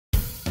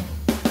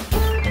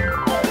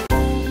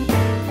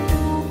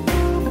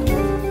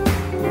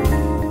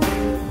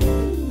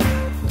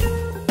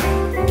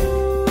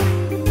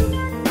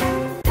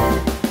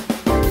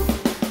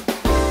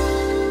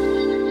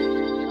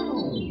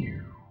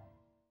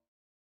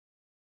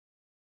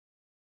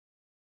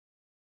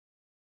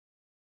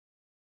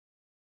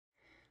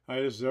Hi,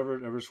 this is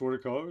Everett's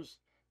Watercolors.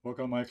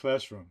 Welcome to my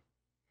classroom.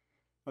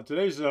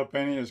 Today's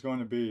painting is going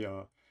to be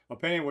a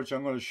painting which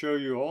I'm going to show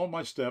you all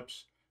my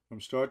steps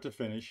from start to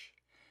finish.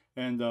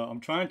 And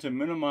I'm trying to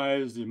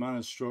minimize the amount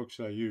of strokes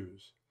I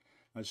use.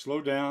 I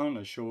slow down,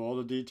 I show all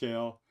the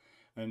detail,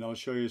 and I'll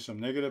show you some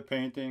negative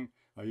painting.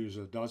 I use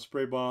dot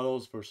spray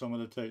bottles for some of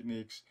the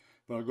techniques,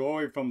 but I'll go all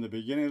the way from the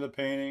beginning of the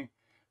painting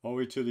all the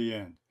way to the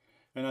end.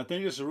 And I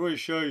think this will really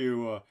show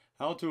you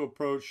how to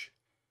approach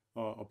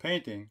a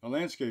painting, a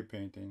landscape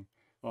painting,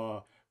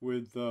 uh,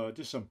 with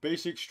just some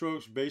basic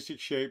strokes,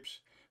 basic shapes,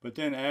 but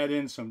then add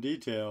in some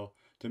detail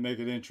to make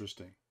it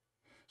interesting.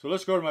 So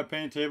let's go to my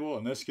painting table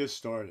and let's get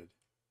started.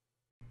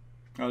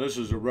 Now this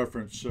is a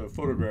reference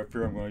photograph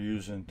here I'm going to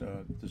use in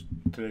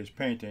today's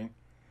painting.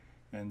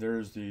 And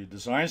there's the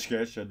design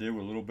sketch I did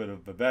with a little bit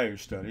of a value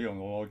study on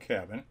the log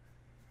cabin.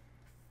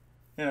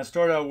 And I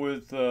start out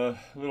with a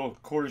little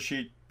quarter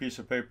sheet piece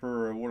of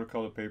paper or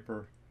watercolor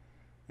paper,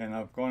 and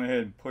I've gone ahead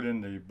and put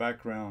in the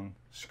background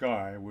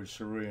sky with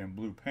cerulean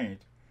blue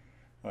paint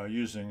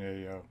using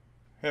a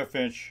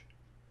half-inch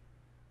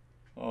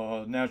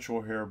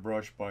natural hair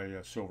brush by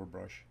Silver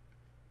Brush.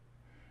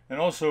 And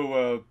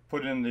also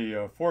put in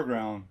the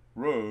foreground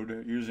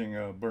road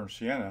using burnt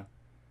sienna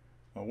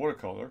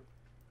watercolor.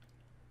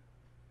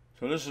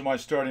 So this is my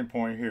starting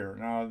point here.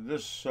 Now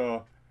this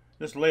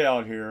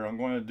layout here, I'm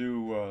going to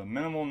do a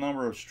minimal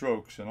number of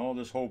strokes in all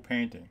this whole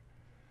painting.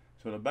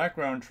 So the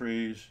background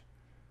trees,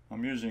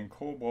 I'm using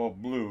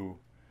cobalt blue,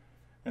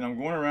 and I'm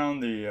going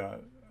around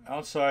the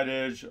outside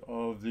edge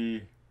of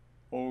the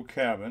old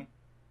cabin.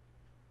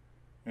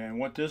 And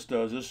what this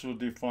does, this will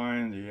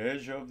define the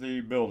edge of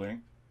the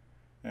building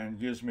and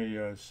gives me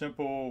a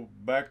simple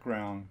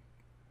background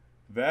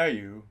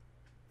value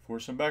for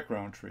some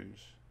background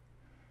trees.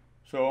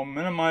 So I'm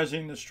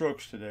minimizing the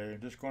strokes today.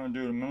 I'm just going to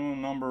do a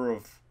minimum number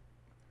of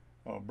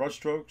brush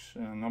strokes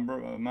and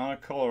amount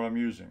of color I'm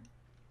using.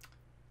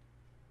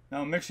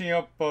 Now I'm mixing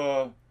up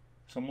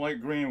some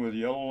light green with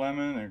yellow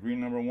lemon and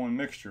green number 1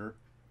 mixture.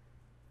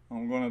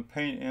 I'm going to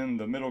paint in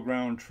the middle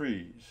ground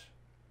trees.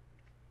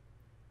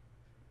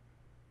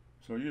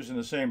 So using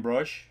the same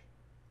brush.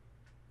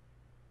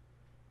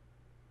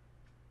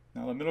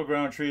 Now the middle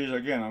ground trees,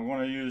 again, I'm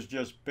going to use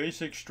just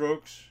basic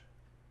strokes.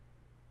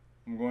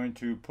 I'm going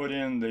to put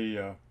in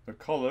the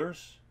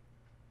colors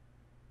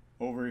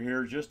over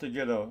here just to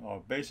get a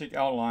basic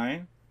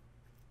outline.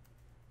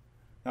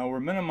 Now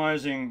we're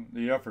minimizing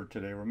the effort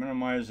today. We're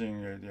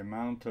minimizing the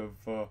amount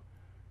of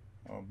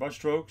brush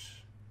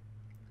strokes.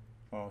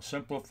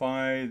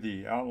 Simplify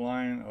the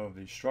outline of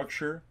the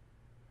structure.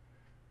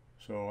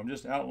 So I'm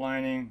just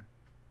outlining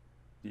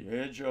the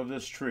edge of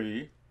this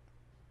tree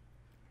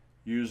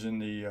using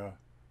the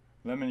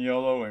lemon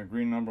yellow and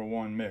green number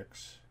 1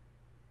 mix.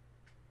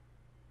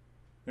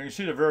 You can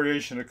see the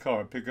variation of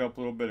color. Pick up a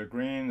little bit of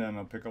green, then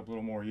I'll pick up a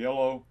little more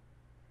yellow.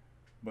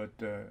 But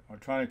I'm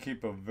trying to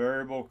keep a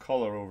variable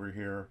color over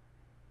here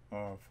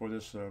for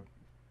this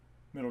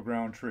middle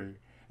ground tree.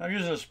 I'm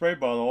using a spray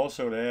bottle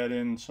also to add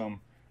in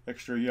some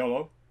extra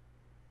yellow.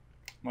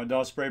 My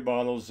dot spray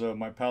bottles,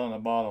 my palette in the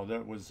bottle,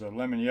 that was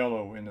lemon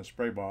yellow in the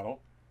spray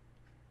bottle.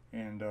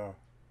 And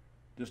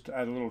just to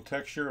add a little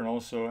texture and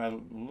also add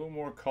a little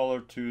more color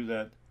to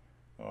that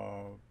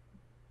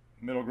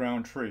middle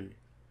ground tree.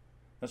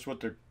 That's what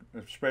the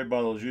spray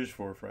bottle is used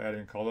for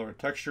adding color,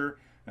 texture,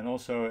 and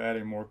also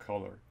adding more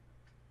color.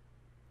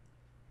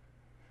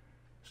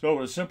 So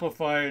with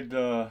simplified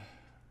brush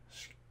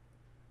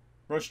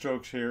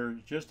strokes here,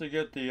 just to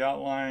get the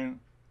outline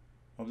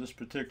of this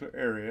particular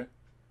area,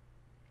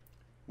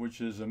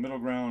 which is a middle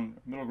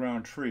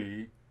ground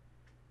tree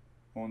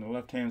on the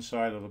left-hand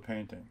side of the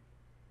painting.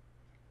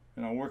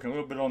 And I'm working a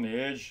little bit on the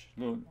edge,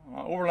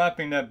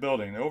 overlapping that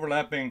building. The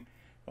overlapping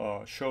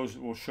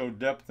will show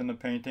depth in the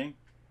painting.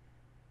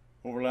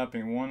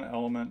 Overlapping one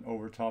element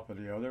over top of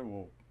the other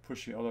will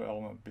push the other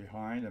element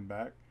behind and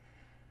back.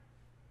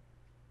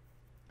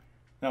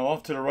 Now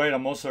off to the right,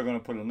 I'm also going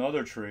to put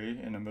another tree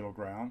in the middle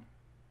ground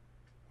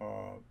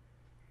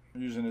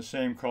using the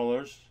same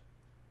colors.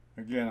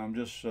 Again, I'm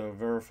just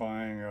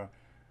verifying,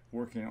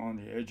 working on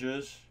the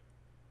edges,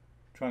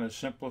 trying to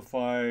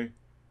simplify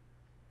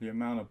the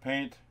amount of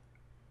paint,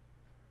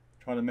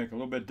 trying to make it a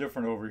little bit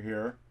different over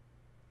here.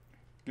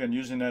 Again,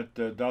 using that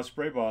dot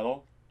spray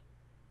bottle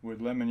with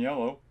lemon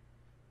yellow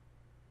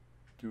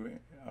to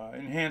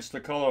enhance the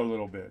color a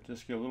little bit.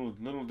 Just get a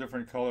little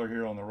different color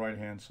here on the right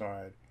hand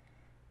side.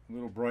 A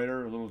little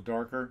brighter, a little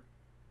darker,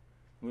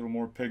 a little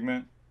more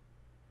pigment.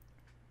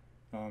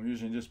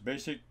 Using just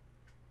basic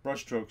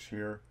brush strokes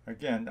here.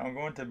 Again, I'm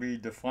going to be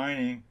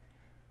defining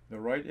the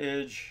right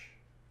edge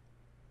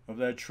of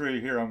that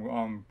tree here.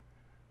 I'm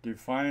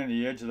defining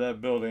the edge of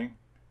that building.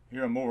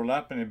 Here I'm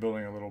overlapping the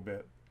building a little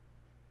bit.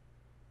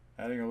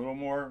 Adding a little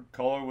more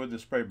color with the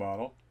spray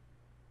bottle.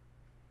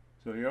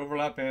 So the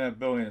overlapping of that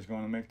building is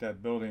going to make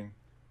that building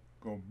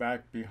go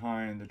back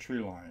behind the tree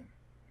line.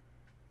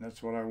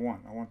 That's what I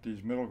want. I want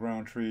these middle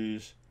ground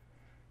trees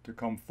to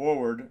come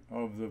forward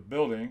of the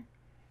building,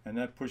 and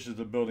that pushes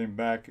the building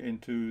back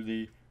into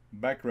the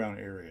background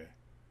area.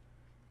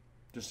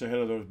 just ahead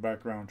of those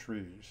background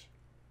trees.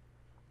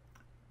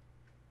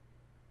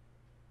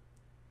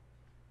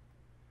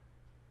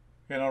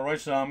 And all right,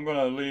 so I'm going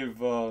to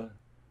leave a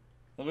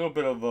little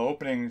bit of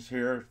openings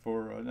here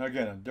for,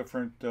 again, a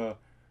different,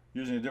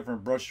 using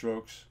different brush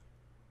strokes.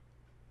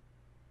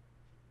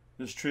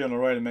 This tree on the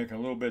right is making a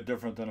little bit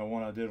different than the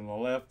one I did on the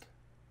left.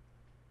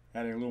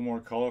 Adding a little more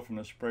color from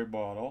the spray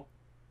bottle.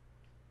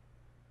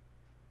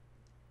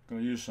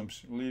 Going to use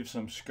leave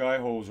some sky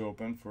holes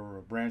open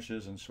for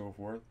branches and so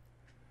forth.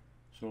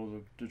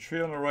 So the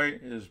tree on the right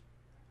is,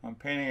 I'm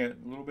painting it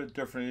a little bit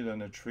differently than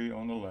the tree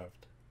on the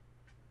left.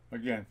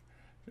 Again,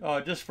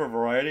 just for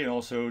variety and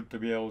also to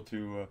be able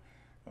to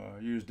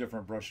use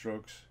different brush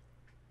strokes.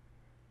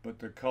 But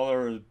the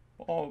color is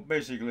all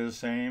basically the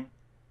same.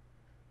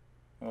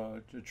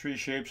 The tree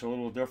shape's a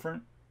little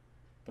different,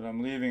 but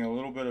I'm leaving a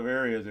little bit of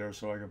area there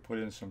so I can put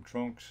in some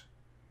trunks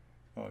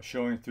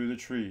showing through the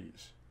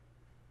trees.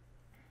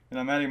 And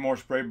I'm adding more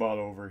spray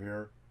bottle over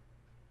here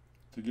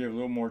to give a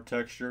little more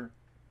texture.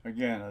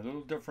 Again, a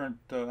little different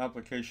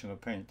application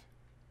of paint.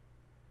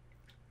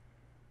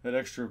 That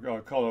extra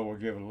color will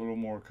give it a little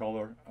more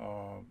color,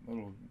 a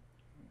little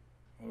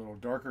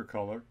darker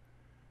color,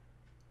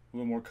 a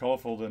little more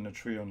colorful than the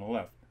tree on the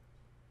left.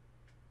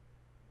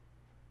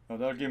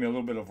 That'll give me a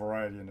little bit of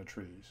variety in the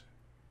trees.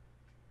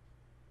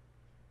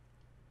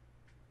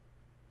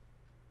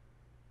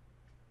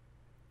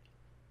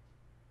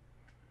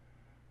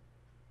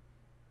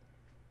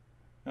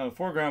 Now the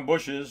foreground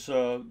bushes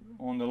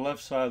on the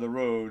left side of the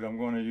road, I'm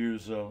going to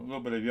use a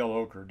little bit of yellow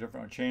ochre.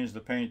 Change the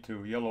paint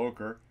to yellow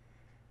ochre,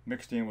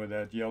 mixed in with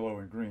that yellow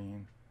and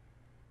green.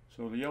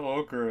 So the yellow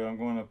ochre I'm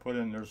going to put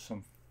in, there's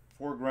some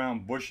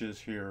foreground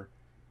bushes here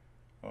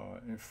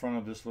in front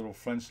of this little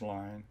fence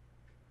line.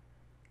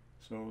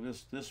 So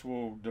this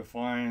will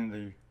define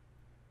the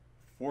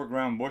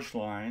foreground bush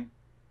line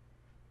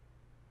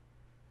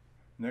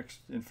next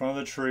in front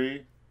of the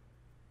tree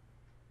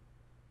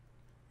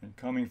and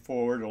coming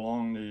forward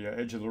along the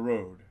edge of the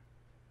road.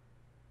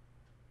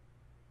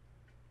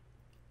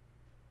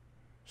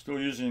 Still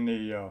using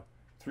the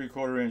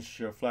 3/4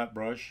 inch flat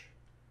brush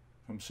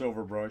from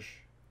Silver Brush.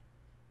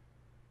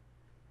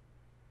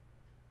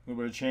 A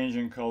little bit of change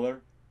in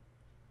color.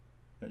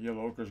 That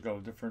yellow ochre's got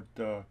a different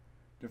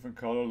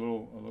color, a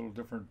little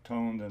different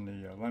tone than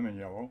the lemon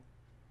yellow.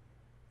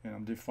 And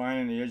I'm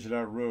defining the edge of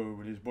that road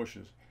with these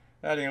bushes.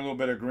 Adding a little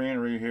bit of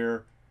greenery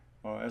here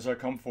as I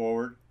come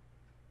forward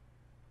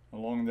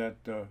along that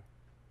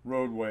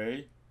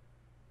roadway.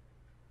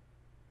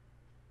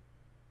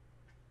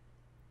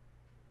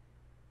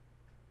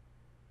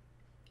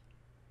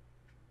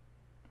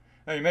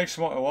 Now you make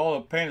small, while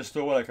the paint is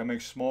still wet, I can make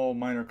small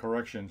minor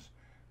corrections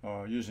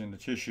using the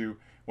tissue,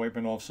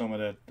 wiping off some of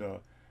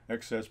that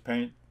excess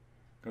paint,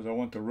 because I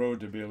want the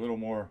road to be a little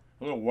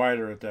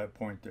wider at that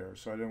point there,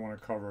 so I didn't want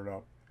to cover it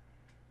up.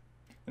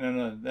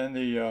 And then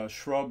the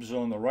shrubs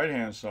on the right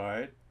hand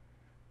side,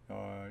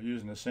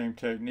 using the same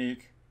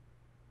technique,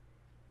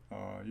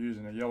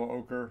 using the yellow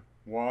ochre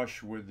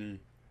wash with the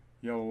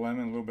yellow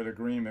lemon, a little bit of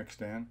green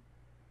mixed in,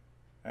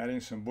 adding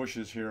some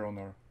bushes here on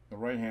the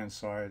right hand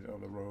side of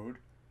the road.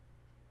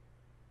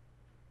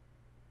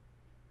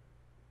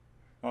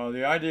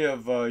 The idea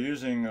of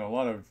using a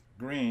lot of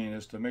green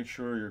is to make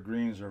sure your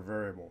greens are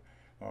variable.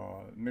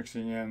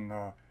 Mixing in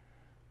a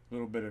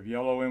little bit of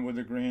yellow in with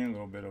the green, a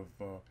little bit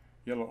of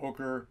yellow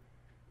ochre.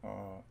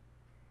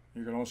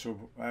 You can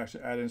also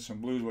actually add in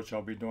some blues, which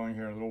I'll be doing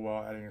here in a little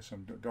while, adding in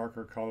some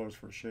darker colors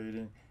for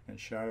shading and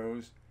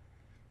shadows.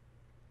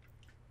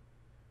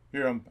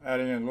 Here I'm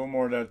adding in a little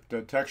more of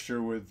that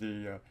texture with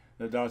the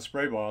dot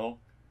spray bottle.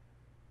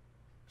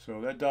 So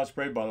that dot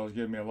spray bottle is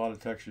giving me a lot of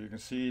texture. You can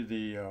see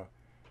the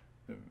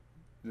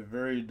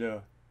varied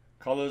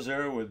colors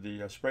there with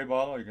the spray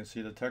bottle. You can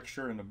see the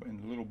texture in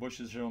the little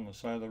bushes here on the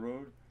side of the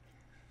road.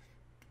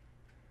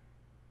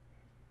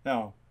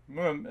 Now,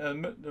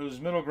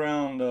 those middle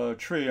ground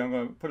tree, I'm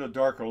going to put a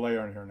darker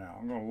layer in here now.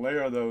 I'm going to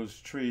layer those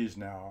trees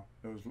now,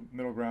 those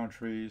middle ground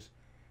trees.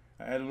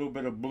 I add a little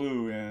bit of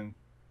blue in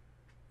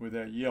with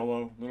that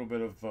yellow, a little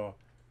bit of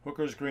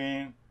hooker's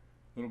green,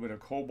 a little bit of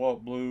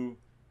cobalt blue.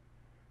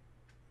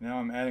 Now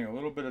I'm adding a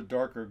little bit of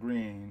darker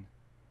green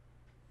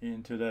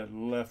into that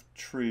left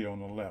tree on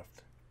the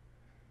left.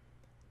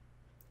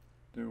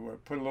 To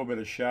put a little bit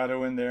of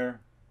shadow in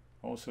there,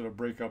 also to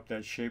break up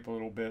that shape a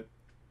little bit.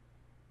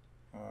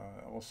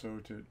 Also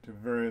to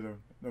vary the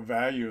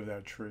value of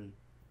that tree,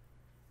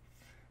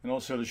 and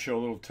also to show a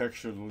little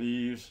texture of the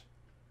leaves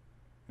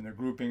and the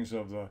groupings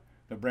of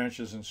the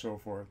branches and so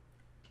forth.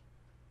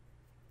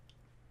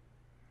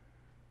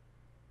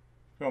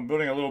 So I'm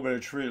building a little bit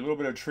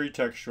of tree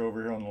texture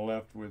over here on the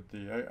left with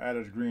the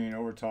added green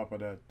over top of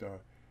that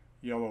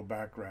yellow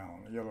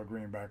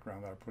green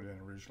background that I put in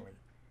originally.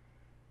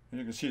 And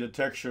you can see the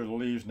texture of the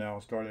leaves now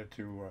started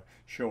to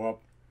show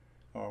up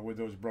with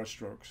those brush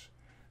strokes.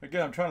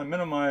 Again, I'm trying to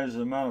minimize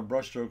the amount of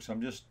brush strokes.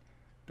 I'm just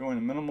doing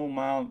a minimal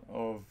amount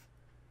of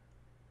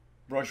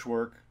brush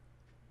work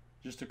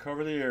just to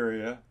cover the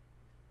area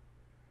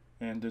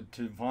and to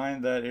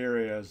define that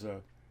area as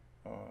a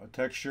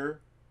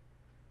texture,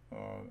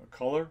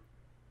 color,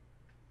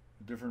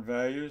 different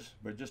values,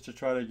 but just to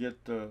try to get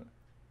a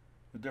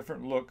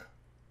different look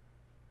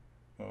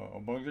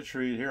above the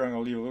tree. Here I'm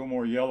going to leave a little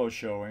more yellow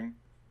showing,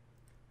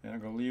 and I'm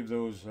going to leave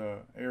those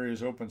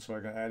areas open so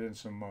I can add in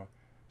some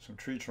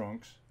tree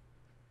trunks.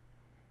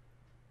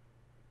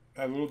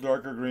 Add a little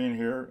darker green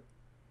here,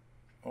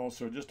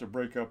 also just to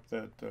break up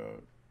that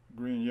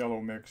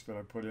green-yellow mix that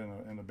I put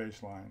in the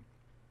baseline.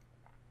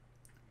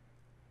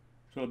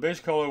 So the base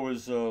color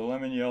was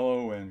lemon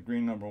yellow and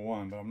green number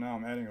 1, but now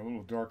I'm adding a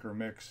little darker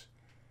mix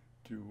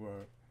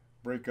to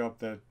break up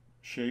that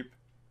shape,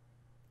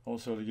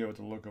 also to give it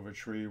the look of a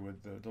tree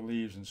with the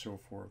leaves and so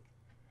forth.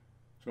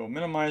 So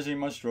minimizing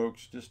my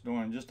strokes, just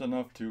doing just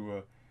enough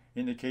to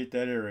indicate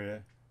that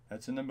area.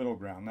 That's in the middle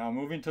ground. Now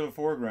moving to the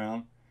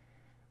foreground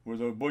where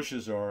the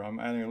bushes are, I'm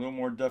adding a little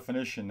more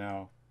definition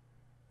now.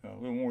 A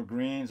little more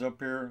greens up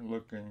here,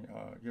 looking,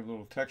 give a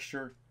little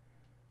texture.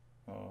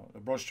 The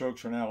brush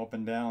strokes are now up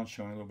and down,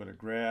 showing a little bit of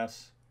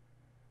grass.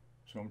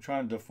 So I'm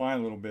trying to define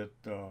a little bit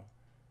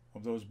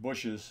of those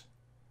bushes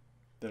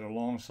that are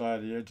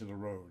alongside the edge of the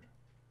road.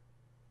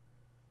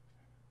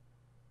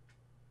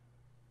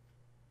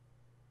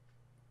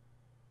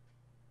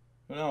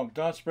 So now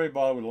dot spray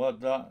bottle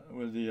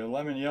with the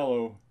lemon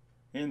yellow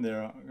in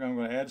there. I'm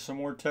going to add some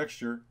more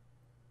texture.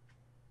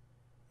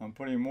 I'm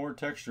putting more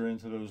texture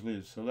into those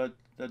leaves. So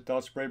that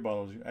dot spray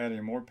bottle is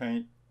adding more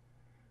paint,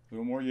 a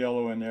little more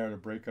yellow in there to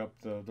break up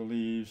the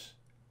leaves,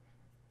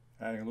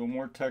 adding a little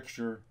more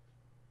texture.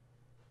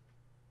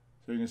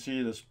 So you can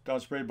see this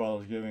dot spray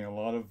bottle is giving a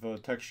lot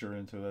of texture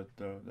into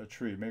that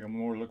tree, make them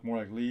look more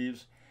like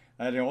leaves.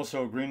 Adding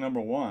also green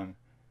number 1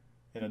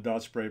 in a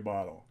dot spray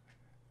bottle.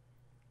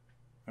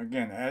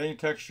 Again, adding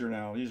texture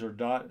now.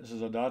 This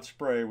is a dot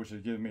spray, which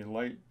is giving me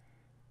light,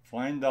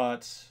 fine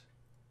dots,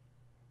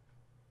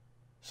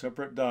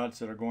 separate dots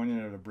that are going in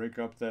there to break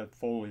up that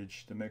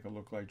foliage to make it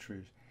look like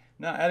trees.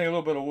 Now adding a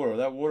little bit of water.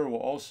 That water will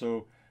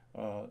also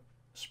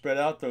spread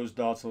out those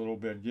dots a little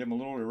bit, give them a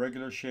little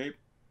irregular shape.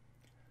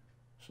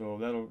 So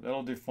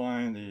that'll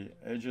define the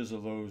edges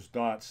of those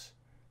dots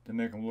to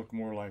make them look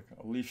more like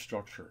a leaf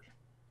structure.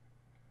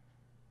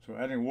 So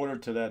adding water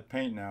to that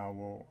paint now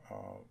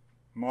will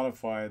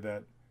modify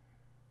that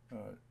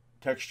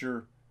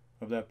texture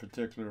of that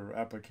particular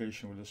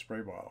application with the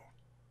spray bottle.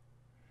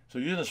 So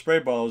using spray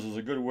bottles is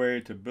a good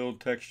way to build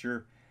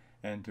texture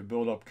and to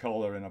build up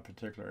color in a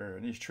particular area.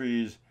 In these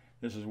trees,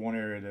 this is one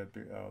area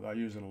that I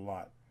use it a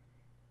lot.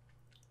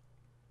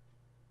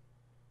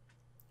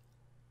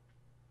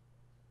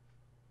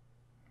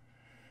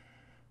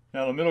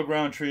 Now the middle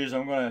ground trees,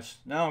 I'm going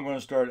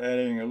to start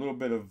adding a little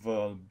bit of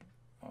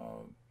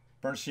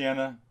burnt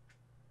sienna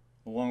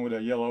along with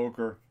a yellow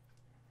ochre.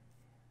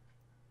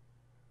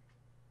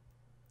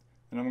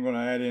 And I'm going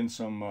to add in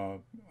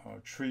some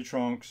tree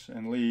trunks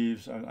and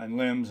leaves and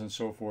limbs and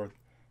so forth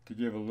to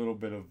give a little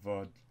bit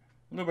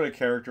of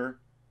character.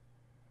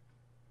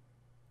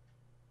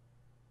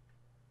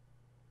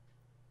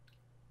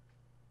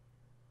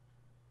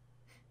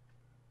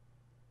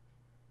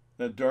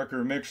 That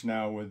darker mix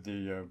now with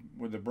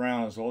the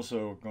brown is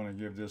also going to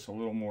give this a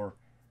little more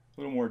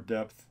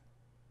depth,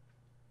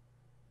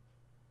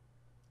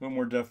 a little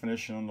more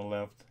definition on the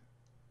left.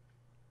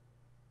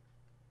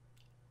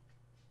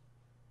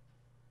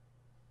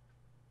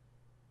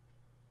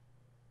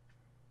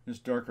 This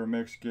darker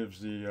mix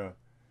gives the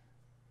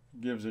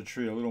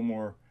tree a little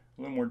more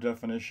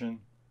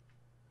definition.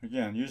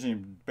 Again,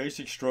 using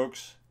basic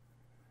strokes,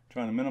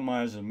 trying to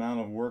minimize the amount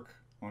of work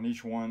on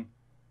each one.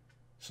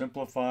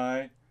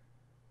 Simplify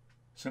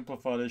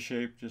the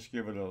shape. Just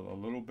give it a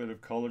little bit of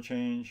color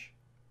change,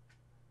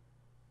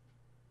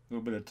 a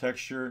little bit of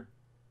texture,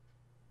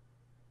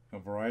 a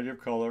variety of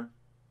color.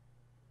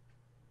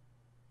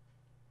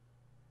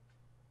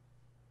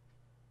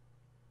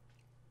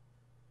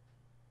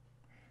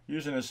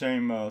 Using the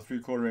same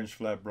 3/4 inch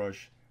flat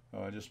brush,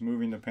 just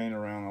moving the paint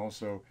around,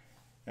 also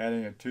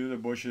adding it to the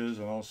bushes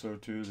and also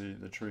to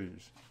the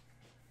trees.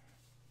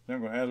 Then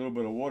I'm going to add a little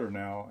bit of water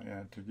now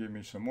and to give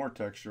me some more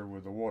texture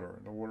with the water.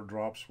 The water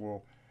drops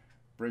will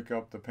break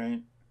up the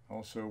paint,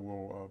 also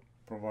will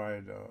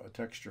provide a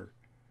texture.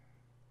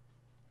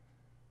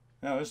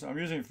 Now I'm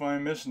using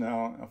fine mist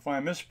now, a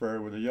fine mist sprayer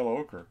with a yellow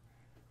ochre.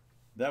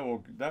 That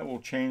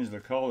will change the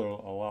color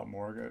a lot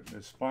more.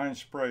 This fine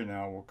spray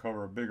now will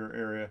cover a bigger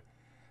area.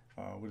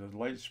 With a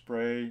light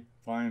spray,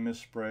 fine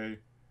mist spray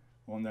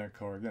on that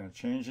color. Again,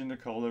 changing the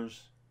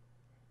colors,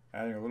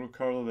 adding a little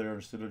color there.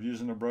 Instead of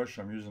using a brush,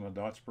 I'm using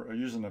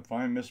using a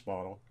fine mist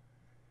bottle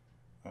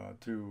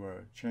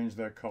to change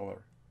that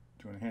color,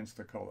 to enhance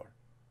the color.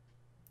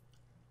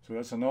 So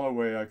that's another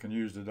way I can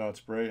use the dot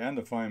spray and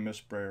the fine mist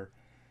sprayer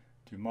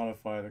to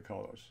modify the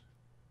colors.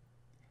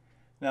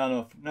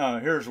 Now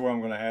here's where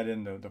I'm going to add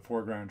in the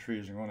foreground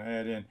trees. I'm going to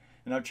add in,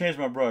 and I've changed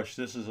my brush.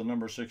 This is a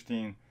number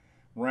 16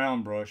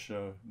 round brush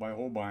by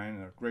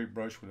Holbein, a great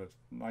brush with a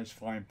nice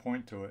fine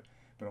point to it,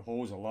 but it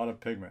holds a lot of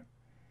pigment.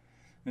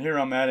 And here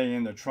I'm adding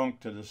in the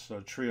trunk to this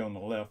tree on the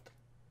left,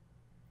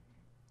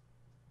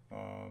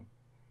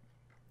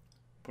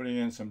 putting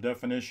in some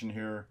definition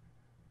here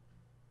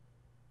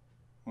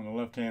on the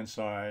left-hand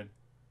side,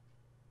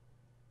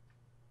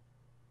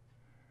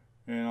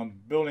 and I'm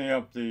building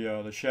up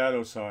the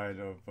shadow side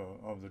of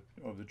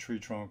the tree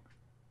trunk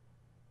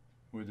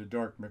with the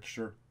dark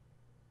mixture.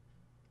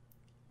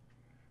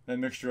 That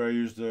mixture, I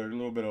used a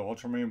little bit of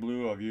ultramarine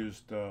blue. I've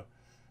used the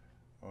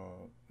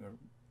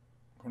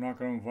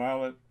quinacridone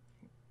violet,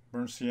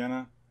 burnt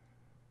sienna,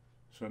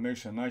 so it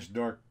makes a nice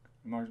dark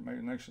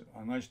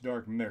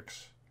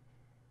mix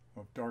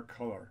of dark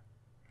color.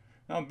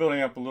 Now I'm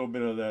building up a little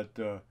bit of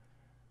that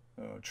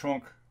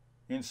trunk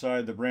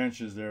inside the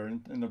branches there,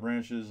 in the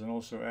branches, and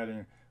also adding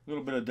a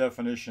little bit of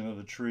definition of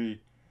the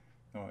tree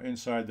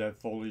inside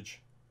that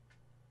foliage.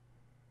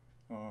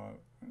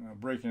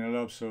 Breaking it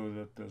up so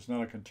that there's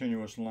not a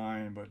continuous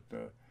line, but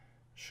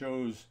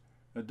shows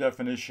the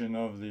definition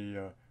of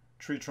the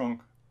tree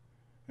trunk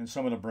and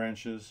some of the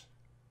branches.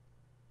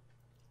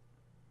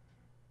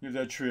 Give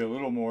that tree a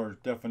little more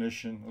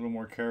definition, a little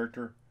more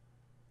character.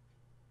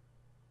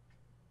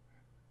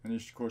 And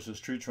of course, this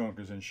tree trunk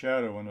is in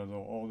shadow under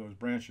all those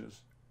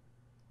branches,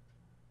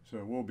 so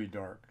it will be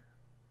dark.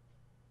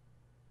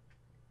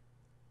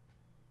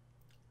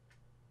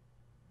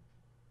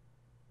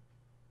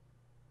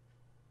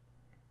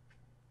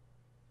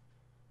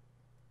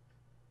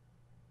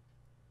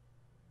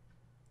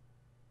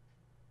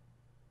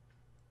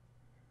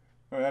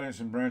 I'm adding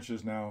some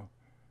branches now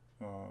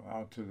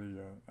out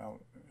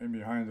in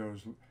behind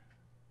those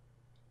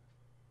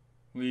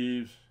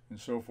leaves and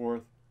so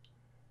forth.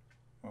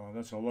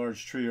 That's a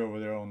large tree over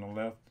there on the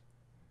left.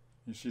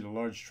 You see the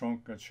large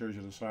trunk, that shows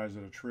you the size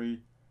of the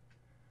tree.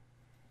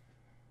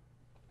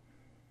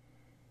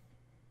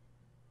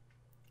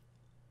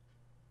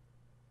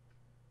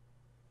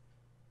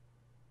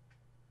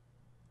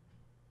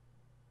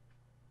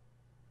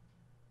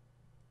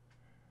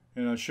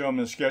 And I show them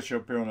the sketch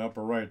up here on the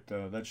upper right.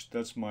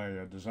 That's my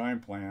design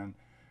plan,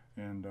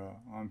 and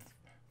I'm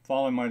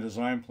following my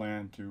design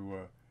plan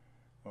to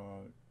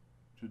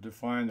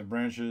define the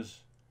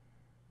branches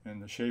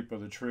and the shape of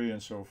the tree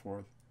and so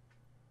forth.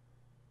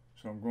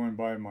 So I'm going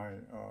by my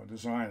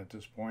design at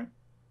this point,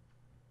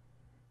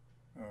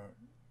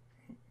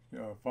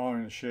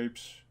 following the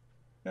shapes,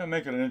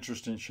 making an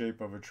interesting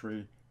shape of a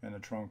tree and the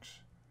trunks.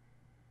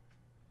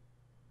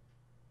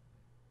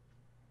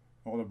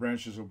 All the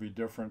branches will be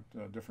different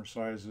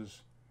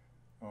sizes.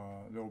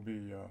 They'll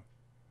be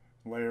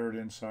layered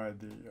inside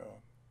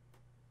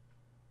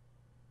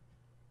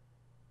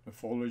the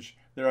foliage.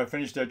 There, I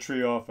finished that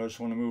tree off. I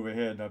just want to move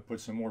ahead. I put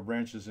some more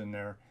branches in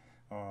there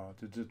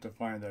to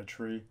define that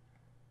tree.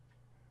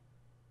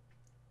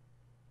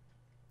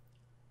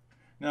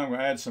 Now I'm going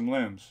to add some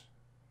limbs.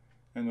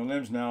 And the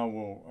limbs now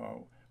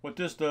will, what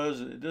this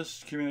does,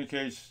 this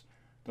communicates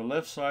the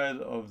left side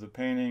of the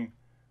painting.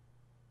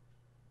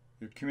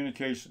 It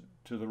communicates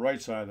to the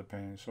right side of the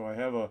painting. So I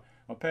have a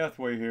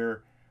pathway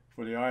here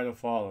for the eye to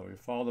follow. You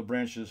follow the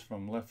branches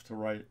from left to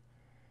right.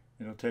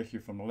 It'll take you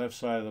from the left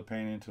side of the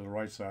painting to the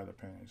right side of the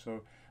painting.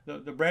 So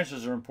the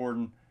branches are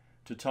important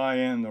to tie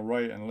in the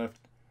right and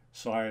left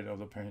side of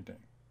the painting.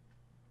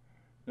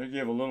 They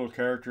give a little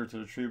character to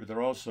the tree, but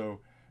they're also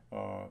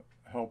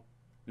help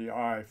the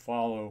eye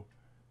follow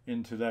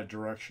into that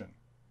direction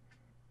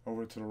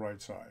over to the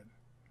right side,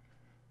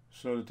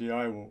 so that the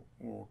eye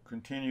will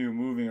continue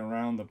moving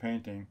around the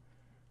painting,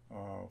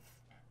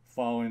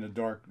 following the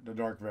dark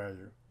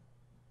value.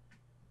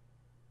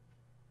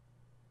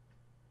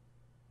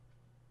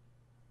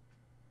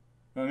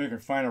 I'm making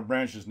finer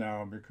branches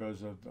now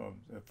because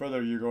the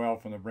further you go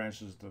out from the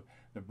branches,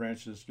 the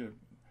branches get,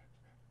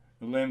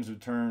 the limbs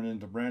would turn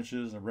into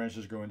branches, and the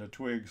branches go into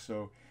twigs,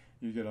 so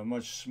you get a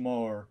much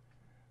smaller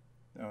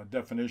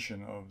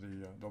definition of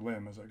the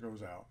limb as it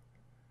goes out.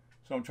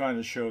 So I'm trying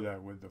to show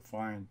that with the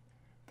fine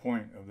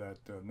point of that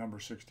number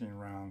 16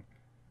 round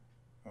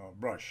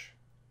brush.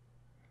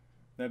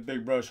 That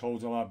big brush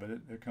holds a lot, but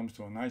it comes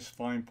to a nice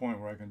fine point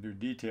where I can do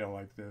detail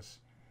like this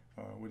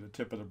with the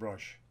tip of the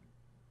brush.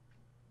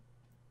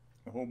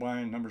 The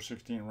Holbein number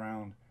 16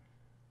 round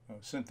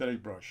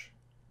synthetic brush.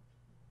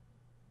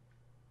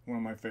 One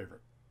of my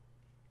favorite.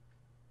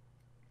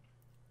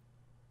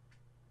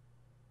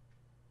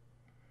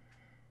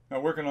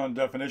 Now working on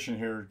definition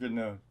here, getting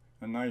a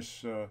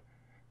nice little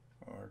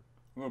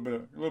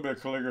bit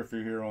of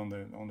calligraphy here on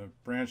the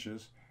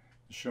branches,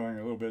 showing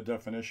a little bit of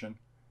definition.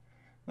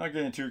 Not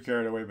getting too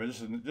carried away, but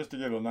just to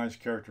give a nice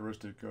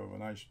characteristic of a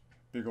nice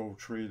big old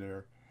tree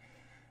there.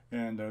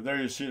 And there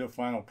you see the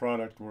final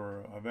product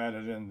where I've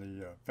added in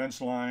the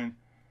fence line.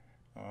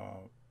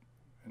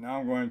 And now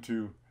I'm going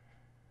to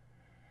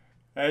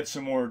add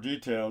some more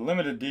detail,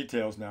 limited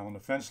details now on the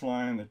fence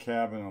line, the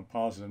cabin, and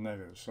positive and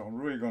negative. So I'm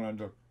really going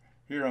to look,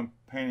 here I'm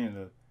painting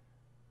the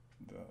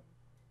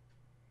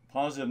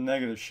positive and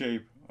negative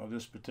shape of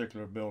this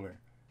particular building.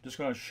 Just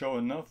going to show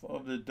enough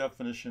of the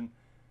definition,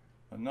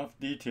 enough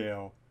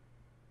detail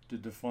to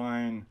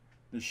define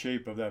the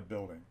shape of that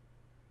building.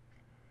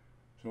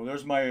 So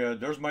there's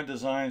my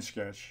design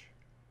sketch,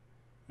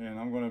 and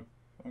I'm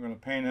gonna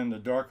paint in the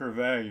darker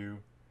value,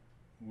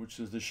 which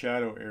is the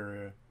shadow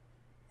area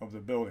of the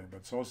building. But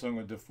it's also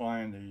going to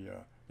define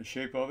the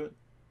shape of it,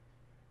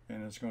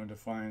 and it's going to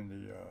define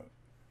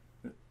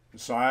the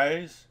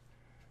size,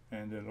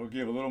 and it'll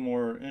give a little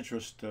more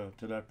interest to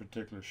that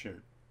particular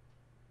shape.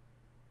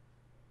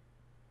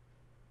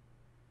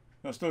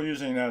 I'm still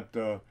using that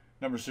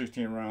number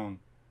 16 round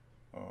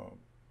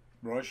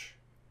brush.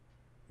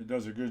 It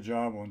does a good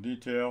job on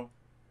detail,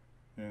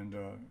 and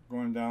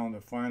going down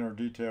the finer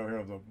detail here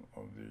of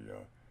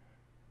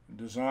the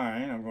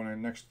design, I'm going to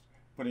next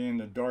putting in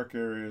the dark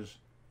areas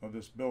of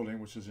this building,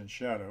 which is in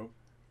shadow,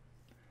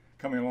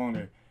 coming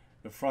along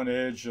the front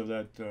edge of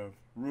that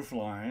roof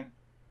line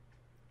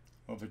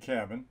of the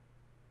cabin.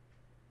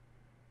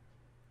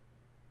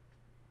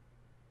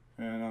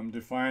 And I'm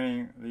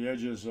defining the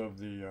edges of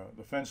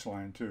the fence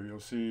line too. You'll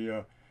see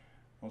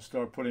I'll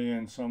start putting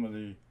in some of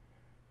the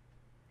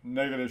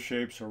negative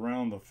shapes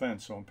around the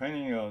fence. So I'm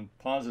painting a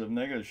positive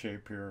negative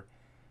shape here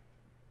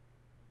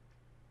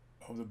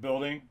of the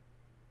building,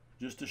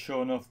 just to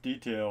show enough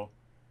detail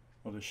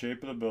of the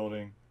shape of the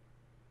building.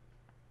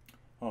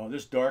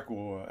 This dark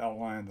will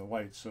outline the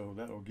light, so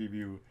that'll give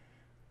you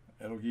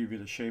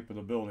the shape of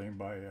the building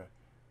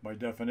by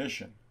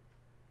definition.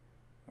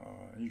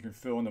 You can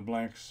fill in the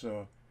blanks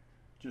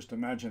just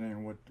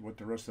imagining what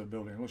the rest of the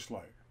building looks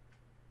like.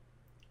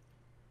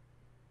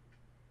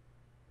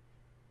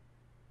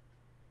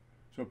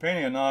 So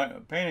painting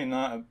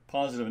not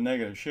positive and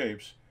negative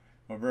shapes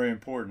are very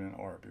important in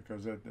art,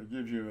 because that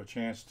gives you a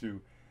chance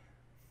to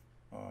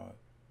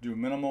do a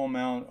minimal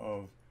amount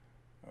of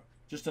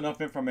just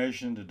enough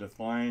information to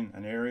define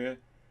an area,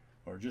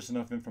 or just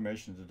enough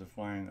information to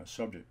define a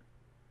subject.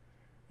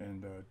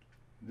 And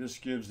this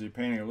gives the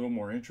painting a little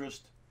more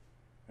interest,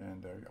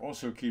 and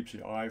also keeps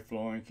the eye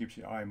flowing, keeps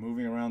the eye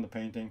moving around the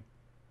painting.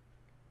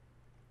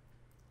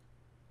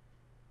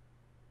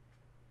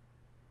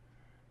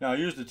 Now I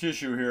use the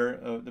tissue here.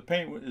 The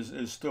paint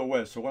is still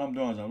wet, so what I'm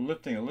doing is I'm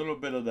lifting a little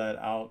bit of that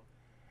out.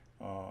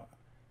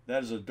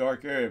 That is a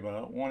dark area, but I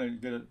don't want to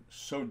get it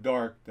so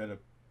dark that it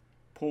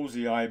pulls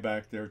the eye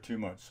back there too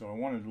much. So I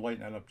wanted to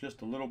lighten that up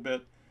just a little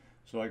bit,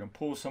 so I can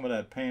pull some of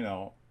that paint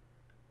out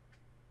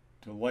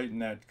to lighten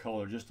that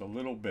color just a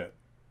little bit.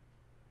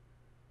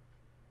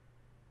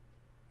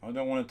 I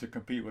don't want it to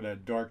compete with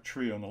that dark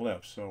tree on the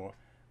left, so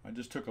I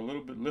just took a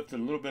little bit, lifted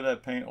a little bit of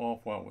that paint off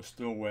while it was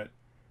still wet,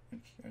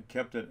 and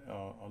kept it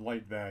a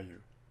light value.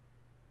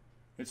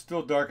 It's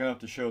still dark enough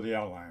to show the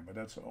outline, but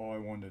that's all I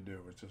wanted to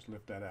do, was just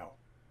lift that out.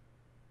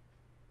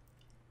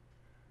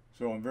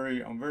 So I'm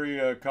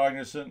very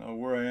cognizant of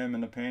where I am in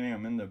the painting.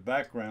 I'm in the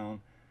background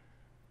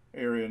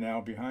area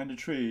now, behind the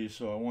trees,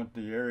 so I want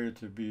the area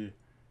to be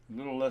a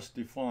little less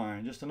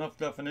defined, just enough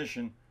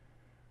definition,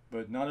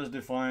 but not as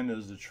defined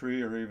as the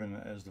tree or even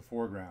as the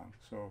foreground.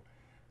 So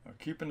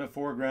keeping the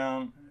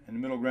foreground and the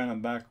middle ground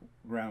and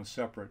background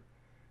separate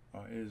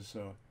is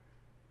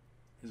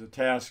a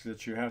task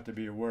that you have to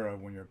be aware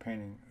of when you're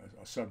painting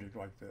a subject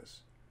like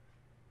this.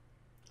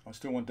 I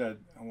still want that.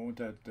 I want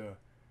that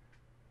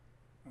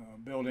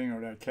building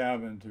or that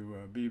cabin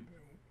to be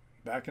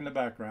back in the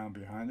background,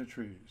 behind the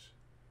trees,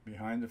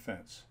 behind the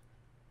fence.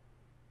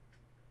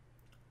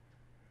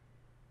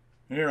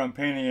 And here I'm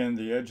painting in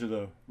the edge of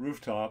the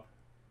rooftop.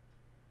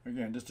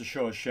 Again, just to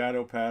show a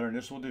shadow pattern.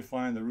 This will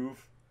define the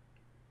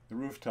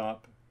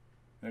rooftop.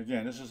 And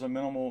again, this is a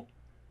minimal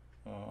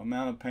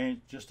amount of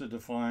paint just to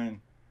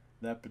define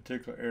that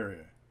particular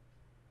area.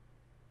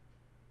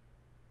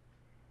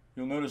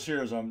 You'll notice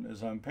here as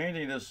I'm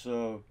painting this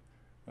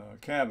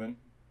cabin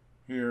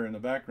here in the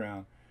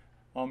background,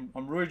 I'm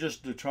really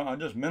just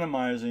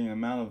minimizing the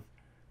amount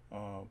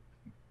of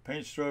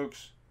paint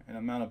strokes and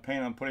amount of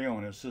paint I'm putting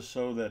on. It's just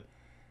so that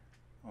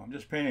I'm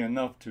just painting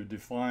enough to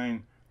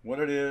define what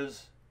it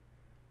is,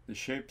 the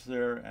shapes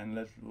there,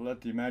 and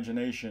let the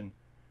imagination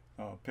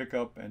pick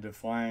up and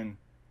define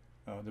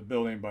the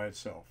building by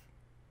itself.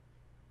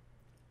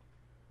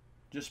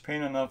 Just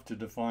paint enough to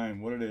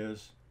define what it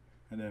is,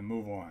 and then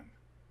move on.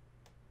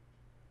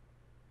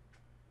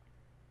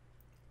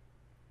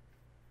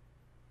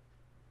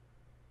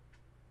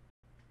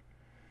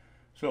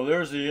 So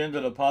there's the end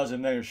of the positive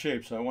negative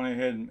shapes. So I went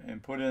ahead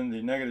and put in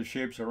the negative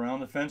shapes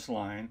around the fence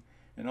line,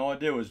 and all I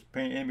did was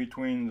paint in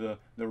between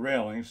the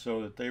railings so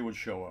that they would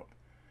show up.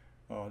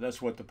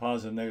 That's what the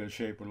positive negative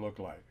shape would look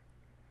like.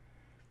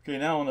 Okay,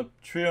 now on the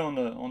tree on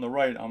the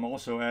right, I'm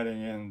also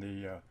adding in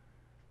the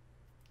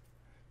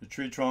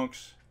tree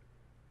trunks.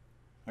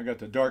 I got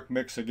the dark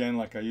mix again,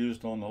 like I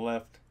used on the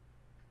left.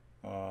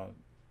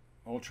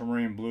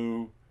 Ultramarine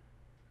blue,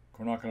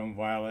 quinacridone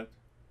violet,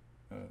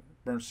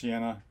 burnt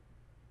sienna.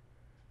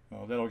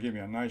 That'll give me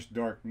a nice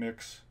dark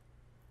mix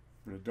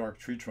for the dark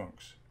tree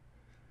trunks.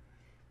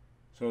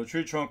 So the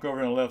tree trunk over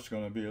on the left is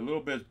going to be a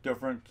little bit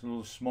different, a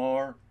little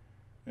smaller,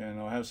 and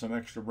I'll have some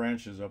extra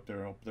branches up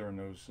there in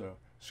those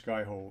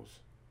sky holes.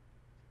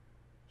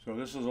 So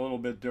this is a little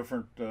bit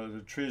different.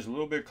 The tree is a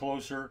little bit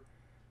closer,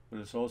 but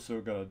it's also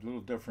got a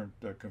little different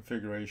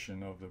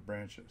configuration of the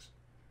branches.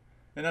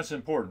 And that's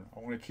important. I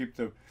want to keep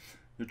the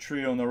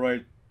tree on the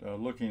right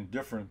looking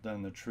different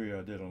than the tree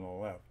I did on the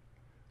left.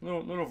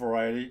 Little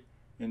variety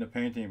in the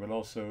painting, but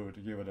also to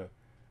give it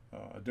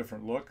a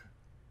different look.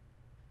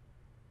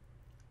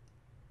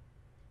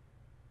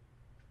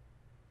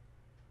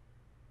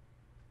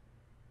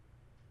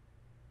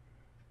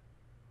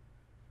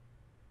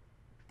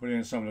 put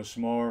in some of the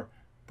smaller,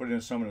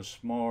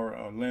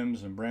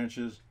 limbs and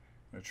branches,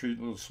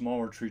 little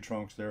smaller tree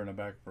trunks there in the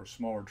back for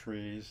smaller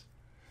trees.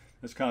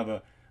 It's kind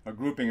of a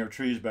grouping of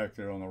trees back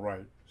there on the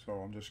right. So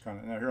I'm just kind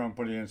of, now here I'm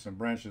putting in some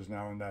branches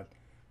now in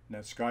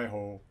that sky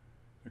hole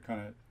to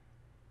kind of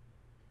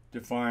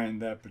define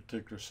that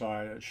particular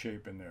side, that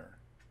shape in there.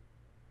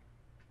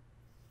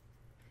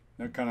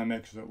 That kind of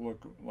makes it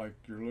look like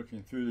you're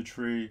looking through the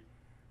tree,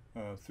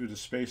 through the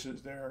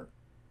spaces there,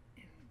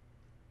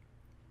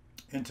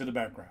 into the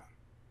background.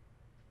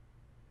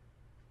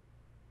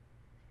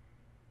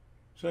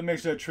 So it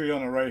makes that tree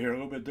on the right here a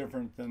little bit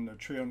different than the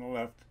tree on the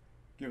left.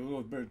 Give a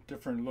little bit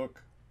different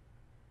look,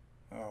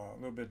 a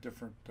little bit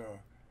different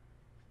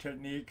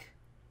technique,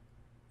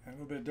 and a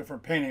little bit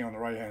different painting on the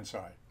right hand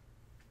side.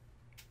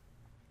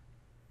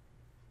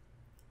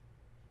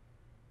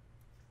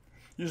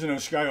 Using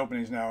those sky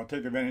openings now, I'll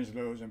take advantage of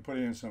those and put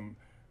in some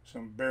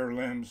bare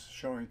limbs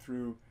showing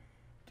through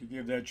to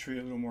give that tree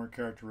a little more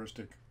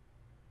characteristic.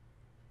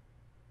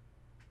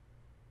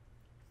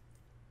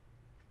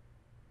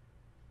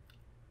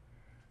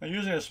 Now,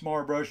 using a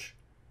smaller brush,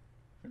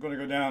 I'm going to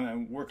go down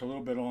and work a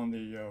little bit on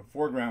the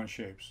foreground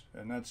shapes,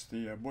 and that's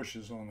the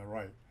bushes on the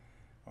right,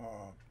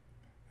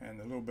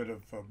 and a little bit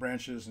of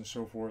branches and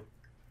so forth.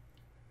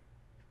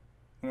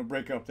 I'm going to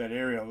break up that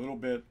area a little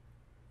bit,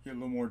 get a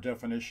little more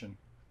definition.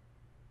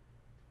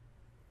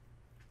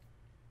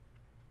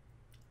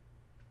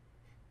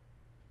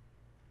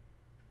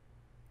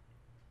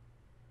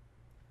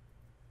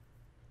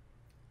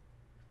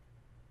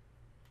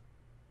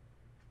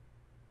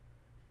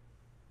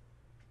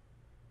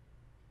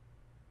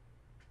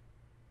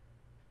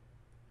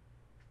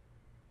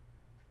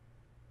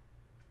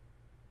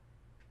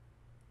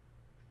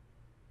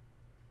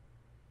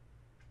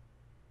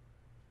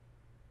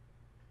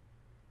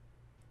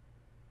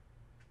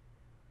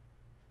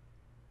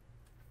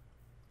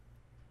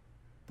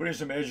 Putting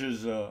some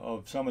edges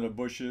of some of the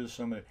bushes,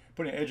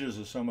 putting edges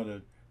of some of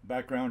the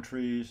background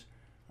trees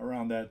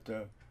around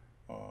that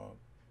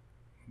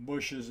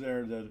bushes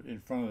there that in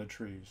front of the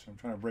trees. I'm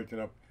trying to break it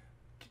up.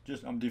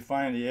 I'm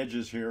defining the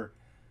edges here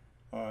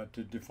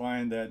to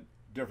define that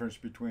difference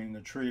between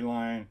the tree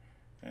line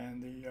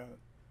and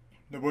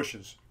the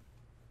bushes.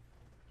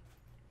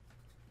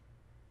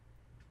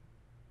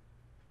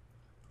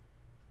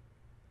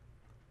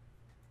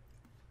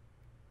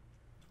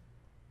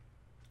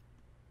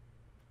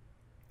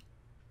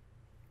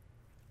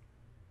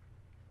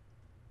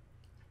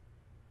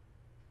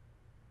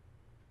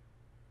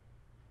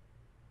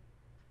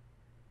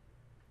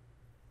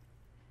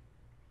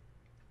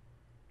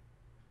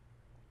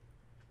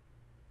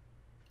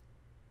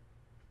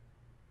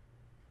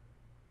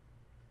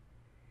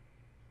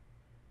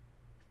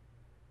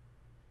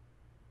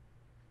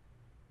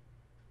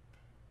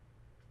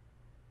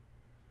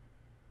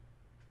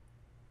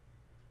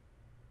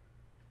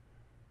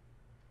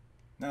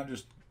 Now I'm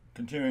just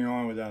continuing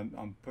on with that.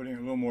 I'm putting a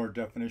little more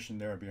definition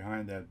there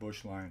behind that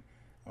bush line,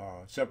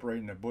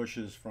 separating the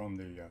bushes from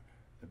the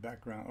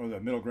background or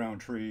the middle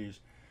ground trees,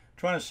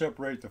 trying to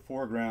separate the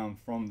foreground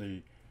from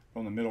the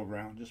middle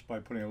ground just by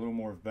putting a little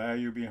more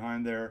value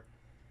behind there,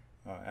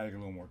 adding a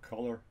little more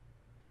color,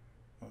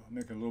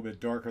 make it a little bit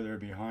darker there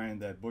behind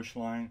that bush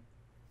line,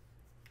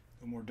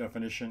 a little more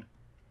definition.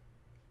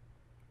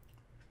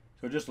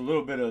 So just a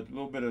little bit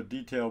of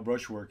detailed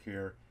brushwork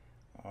here.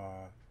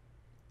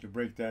 To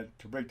break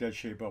that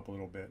shape up a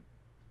little bit,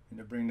 and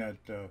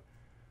to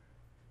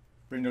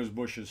bring those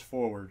bushes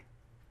forward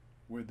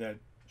with that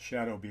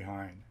shadow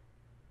behind.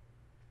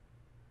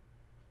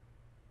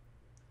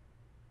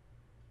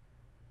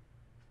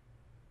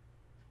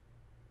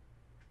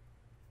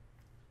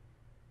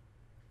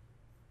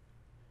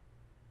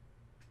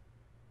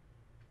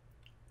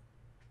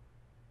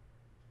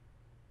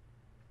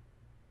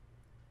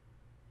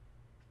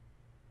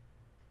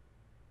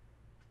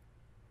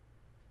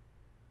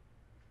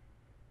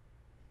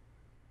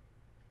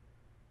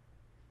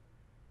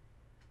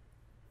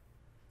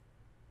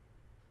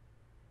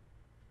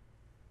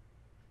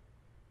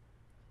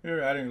 Here,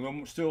 adding a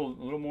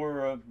little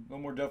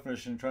more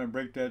definition, trying to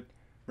break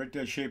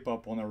that shape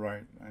up on the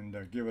right, and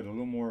give it a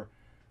little more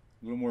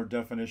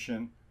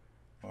definition,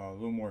 a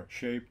little more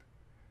shape.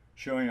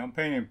 Showing, I'm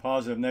painting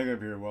positive, negative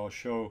here. Well, I'll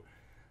show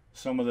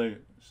some of the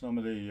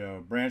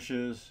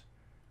branches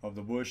of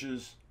the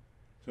bushes.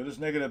 So this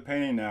negative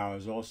painting now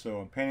is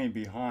also painting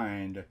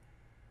behind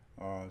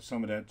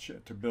some of that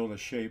to build a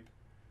shape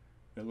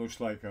that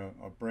looks like a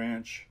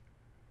branch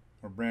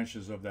or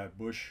branches of that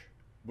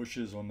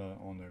bushes on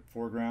the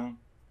foreground.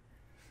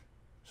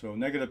 So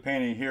negative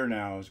painting here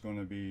now is going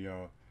to be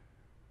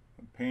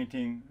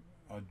painting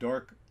a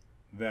dark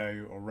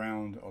value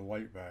around a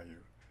light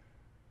value.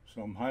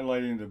 So I'm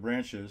highlighting the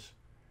branches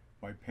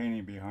by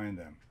painting behind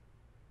them.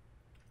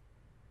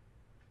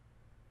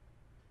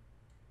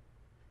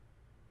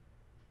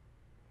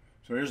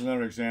 So here's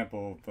another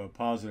example of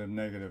positive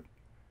negative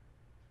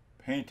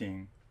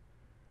painting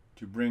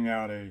to bring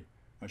out a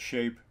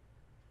shape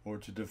or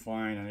to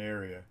define an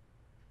area.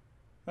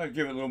 I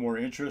give it a little more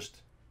interest,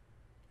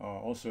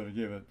 also to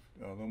give it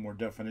a little more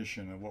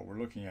definition of what we're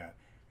looking at.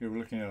 Here we're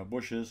looking at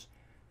bushes,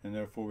 and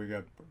therefore we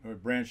got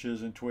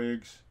branches and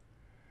twigs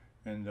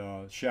and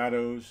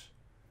shadows,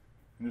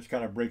 and this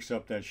kind of breaks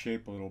up that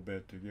shape a little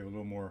bit to give a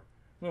little more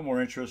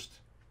interest,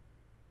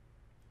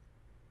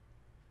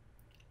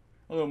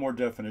 a little more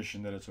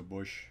definition that it's a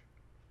bush.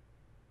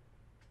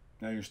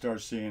 Now you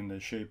start seeing the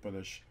shape of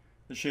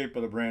the shape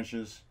of the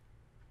branches.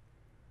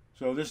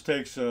 So this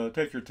takes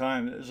take your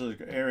time. This is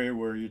an area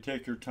where you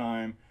take your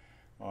time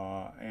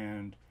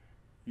and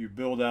you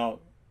build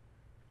out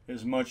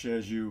as much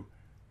as you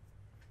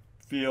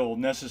feel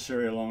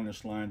necessary along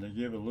this line to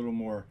give a little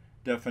more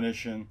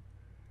definition,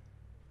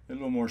 a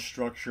little more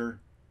structure,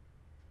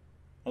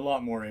 a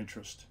lot more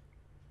interest,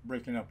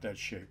 breaking up that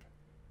shape.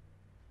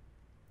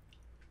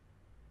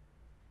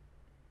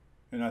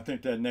 And I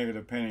think that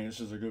negative painting, this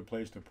is a good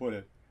place to put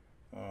it,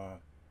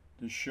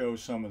 to show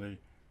some of the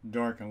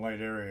dark and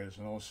light areas,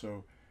 and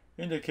also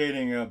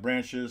indicating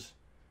branches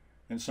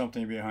and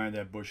something behind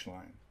that bush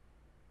line.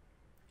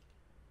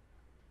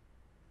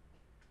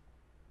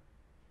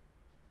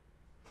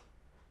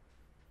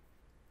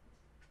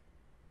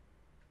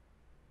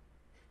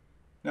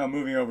 Now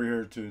moving over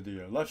here to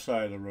the left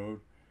side of the road,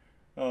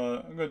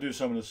 I'm going to do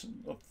some of this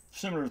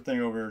similar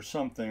thing over here.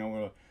 I'm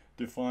going to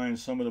define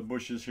some of the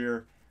bushes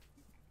here.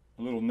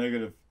 A little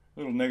negative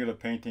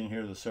painting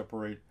here to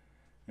separate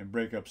and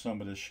break up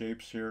some of the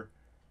shapes here,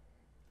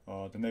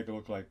 to make it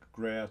look like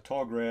grass,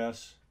 tall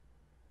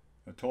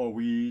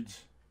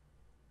weeds.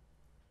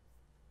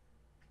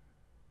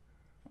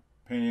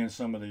 Painting in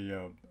some of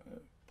the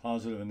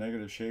positive and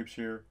negative shapes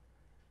here,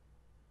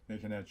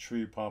 making that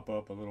tree pop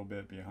up a little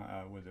bit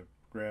behind with the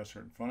grass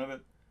right in front of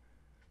it.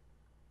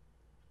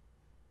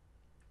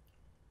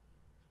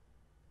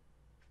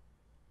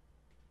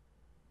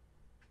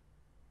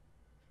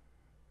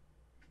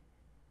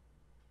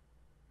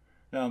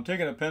 Now I'm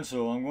taking a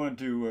pencil. I'm going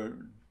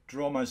to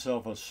draw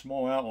myself a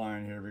small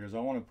outline here because I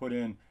want to put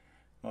in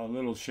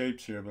little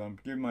shapes here, but I'm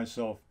giving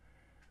myself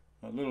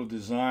a little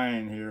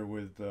design here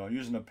with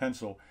using a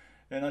pencil.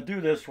 And I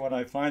do this when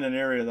I find an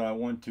area that I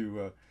want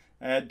to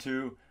add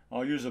to.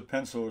 I'll use a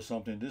pencil or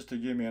something just to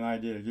give me an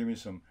idea, to give me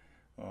some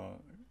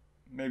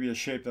maybe a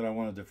shape that I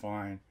want to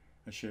define.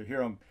 A shape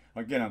here.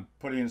 I'm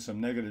putting in some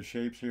negative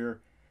shapes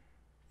here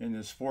in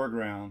this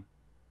foreground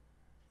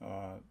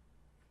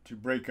to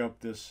break up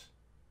this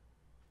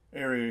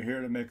area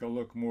here to make it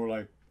look more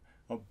like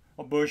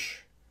a bush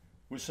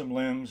with some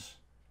limbs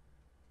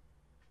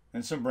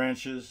and some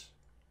branches.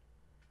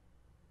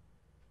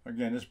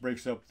 Again, this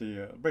breaks up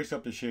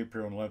the shape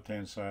here on the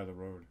left-hand side of the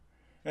road,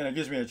 and it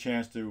gives me a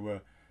chance to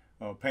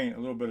paint a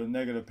little bit of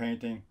negative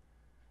painting,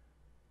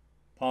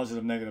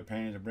 positive negative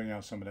painting, to bring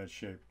out some of that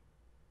shape.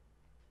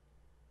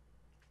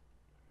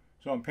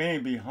 So I'm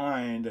painting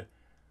behind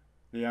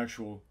the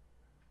actual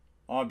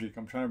object.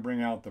 I'm trying to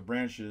bring out the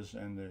branches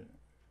and the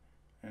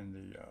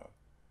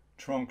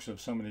trunks of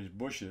some of these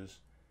bushes.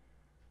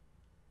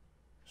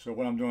 So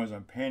what I'm doing is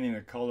I'm painting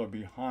a color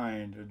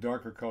behind, a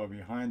darker color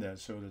behind that,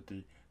 so that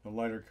the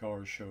lighter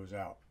color shows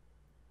out.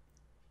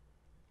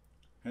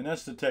 And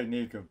that's the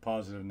technique of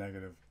positive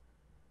negative,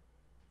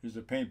 is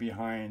to paint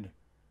behind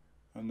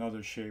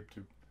another shape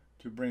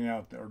to bring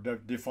out or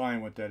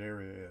define what that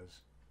area is.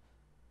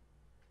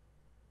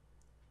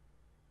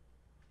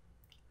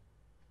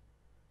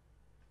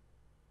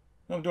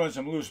 I'm doing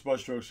some loose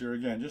brush strokes here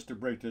again, just to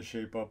break this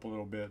shape up a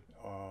little bit,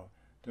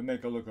 to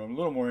make it look a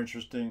little more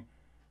interesting,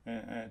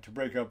 and to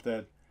break up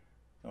that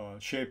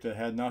shape that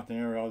had nothing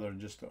other than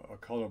just a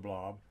color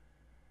blob,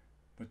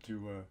 but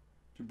to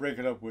break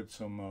it up with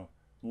some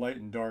light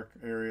and dark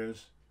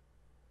areas.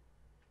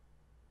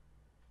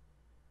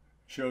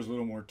 Shows a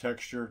little more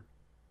texture,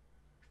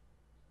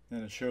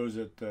 and it shows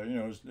that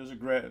there's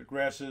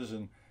grasses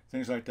and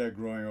things like that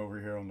growing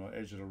over here on the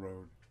edge of the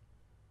road.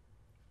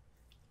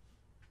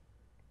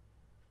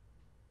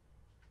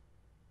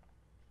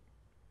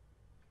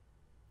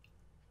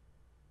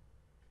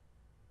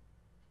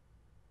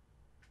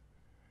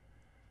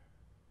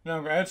 Now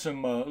I'm going to add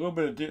some a little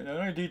bit of the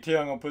only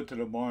detail I'm going to put to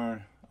the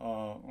barn.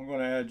 I'm going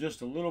to add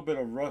just a little bit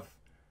of rough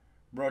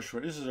brush.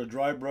 This is a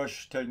dry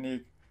brush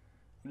technique.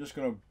 I'm just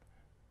going to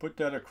put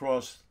that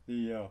across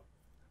the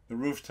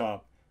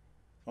rooftop.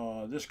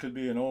 This could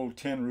be an old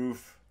tin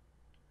roof,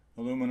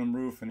 aluminum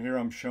roof, and here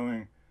I'm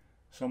showing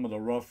some of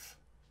the rough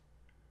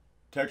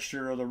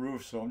texture of the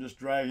roof. So I'm just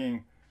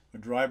dragging a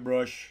dry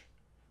brush,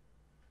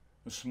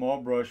 a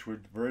small brush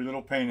with very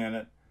little paint in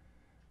it,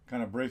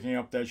 kind of breaking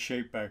up that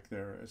shape back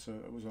there.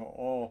 It was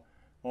all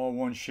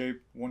one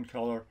shape, one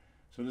color.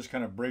 So this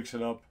kind of breaks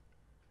it up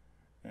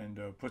and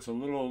puts a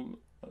little.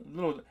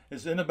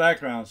 It's in the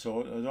background,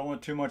 so I don't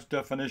want too much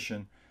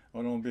definition. I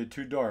don't want to be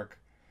too dark,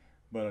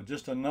 but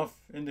just enough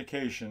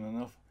indication,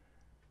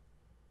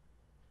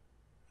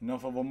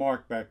 enough of a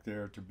mark back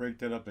there to break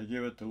that up, to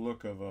give it the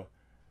look of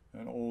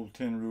an old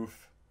tin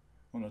roof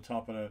on the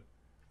top of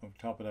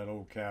that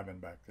old cabin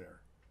back there.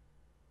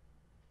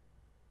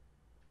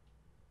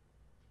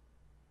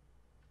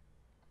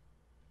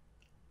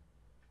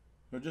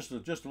 So just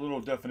a little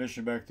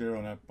definition back there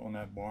on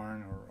that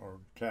barn or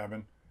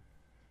cabin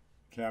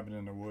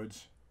in the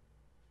woods.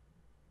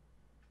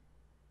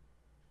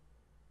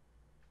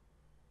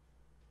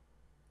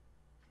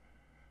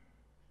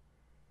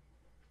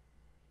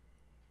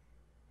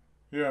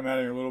 Here I'm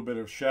adding a little bit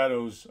of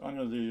shadows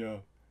under the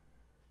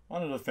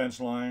fence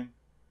line.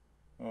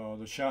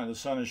 The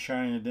sun is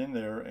shining in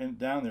there and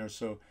down there,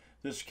 so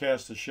this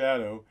casts a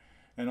shadow,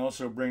 and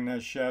also bring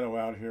that shadow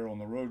out here on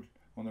the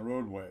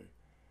roadway.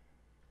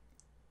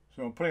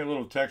 So I'm putting a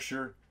little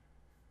texture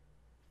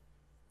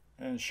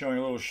and showing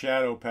a little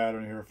shadow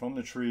pattern here from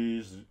the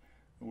trees,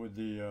 with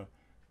the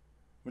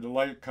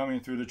light coming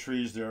through the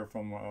trees there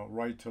from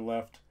right to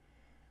left.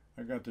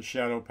 I got the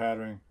shadow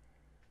pattern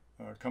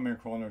coming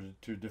across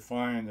to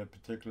define the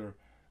particular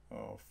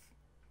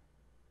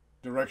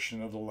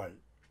direction of the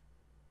light.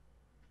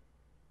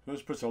 So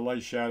this puts a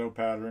light shadow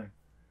pattern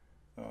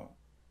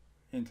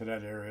into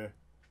that area.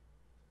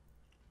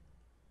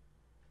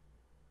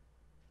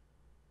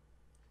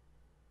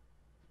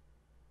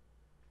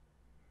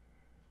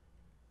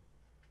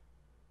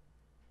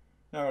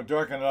 Now I'll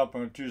darken it up.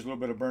 I'm going to use a little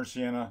bit of burnt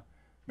sienna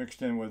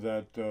mixed in with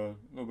that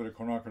little bit of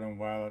quinacridone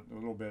violet, a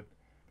little bit,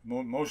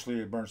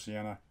 mostly burnt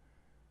sienna.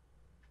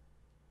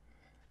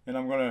 And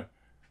I'm going to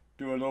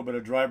do a little bit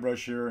of dry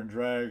brush here and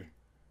drag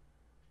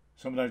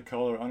some of that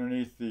color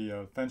underneath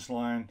the fence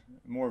line,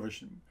 more of a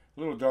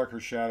little darker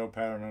shadow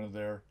pattern under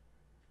there.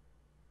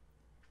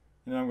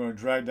 And then I'm going to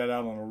drag that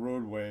out on a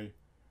roadway.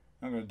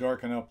 I'm going to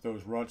darken up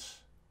those ruts,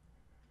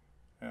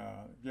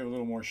 give a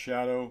little more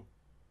shadow,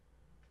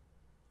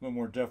 a little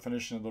more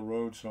definition of the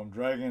road. So I'm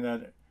dragging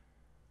that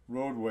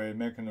roadway,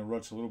 making the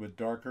ruts a little bit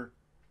darker.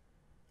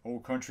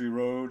 Old country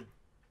road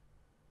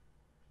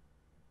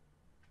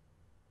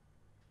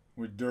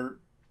with dirt.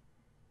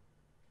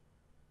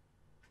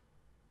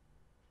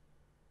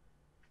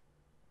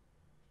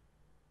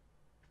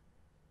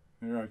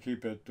 Here I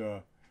keep it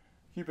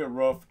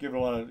rough. Give it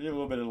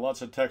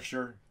lots of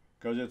texture,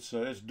 because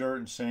it's dirt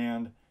and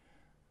sand,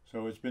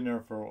 so it's been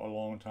there for a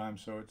long time.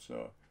 So it's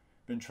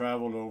been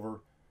traveled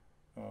over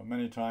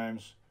many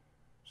times.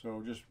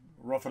 So just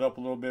rough it up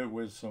a little bit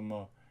with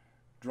some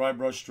dry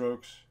brush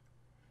strokes.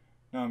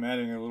 Now I'm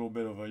adding a little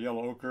bit of a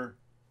yellow ochre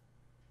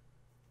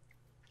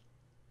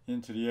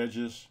into the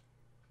edges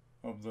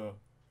of the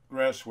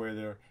grassway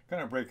there.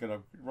 Kind of break it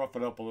up, rough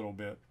it up a little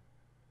bit.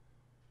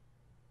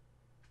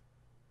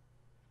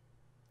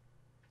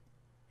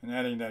 And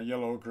adding that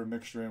yellow ochre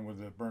mixture in with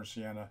the burnt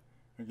sienna,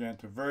 again,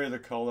 to vary the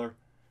color.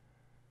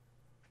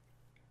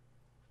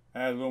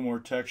 Add a little more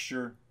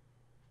texture.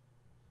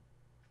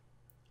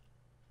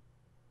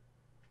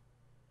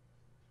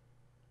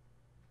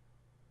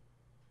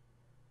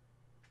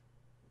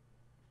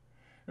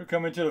 We're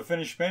coming to the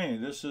finished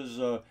painting. This is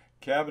a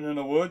cabin in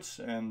the woods,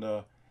 and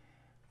I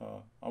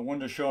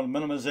wanted to show the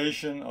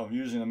minimization of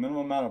using a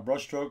minimum amount of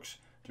brush strokes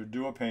to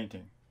do a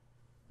painting.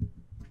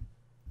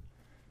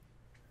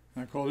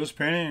 I call this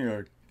painting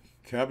a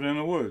cabin in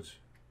the woods.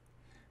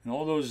 And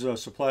all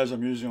those supplies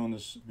I'm using on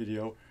this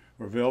video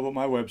are available at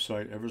my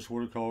website,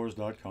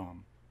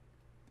 everestwatercolors.com.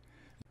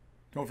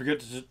 Don't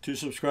forget to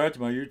subscribe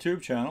to my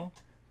YouTube channel.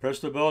 Press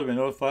the bell to be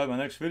notified of my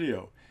next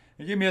video.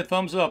 And give me a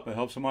thumbs up. It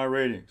helps in my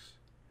ratings.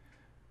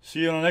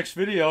 See you on the next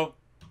video.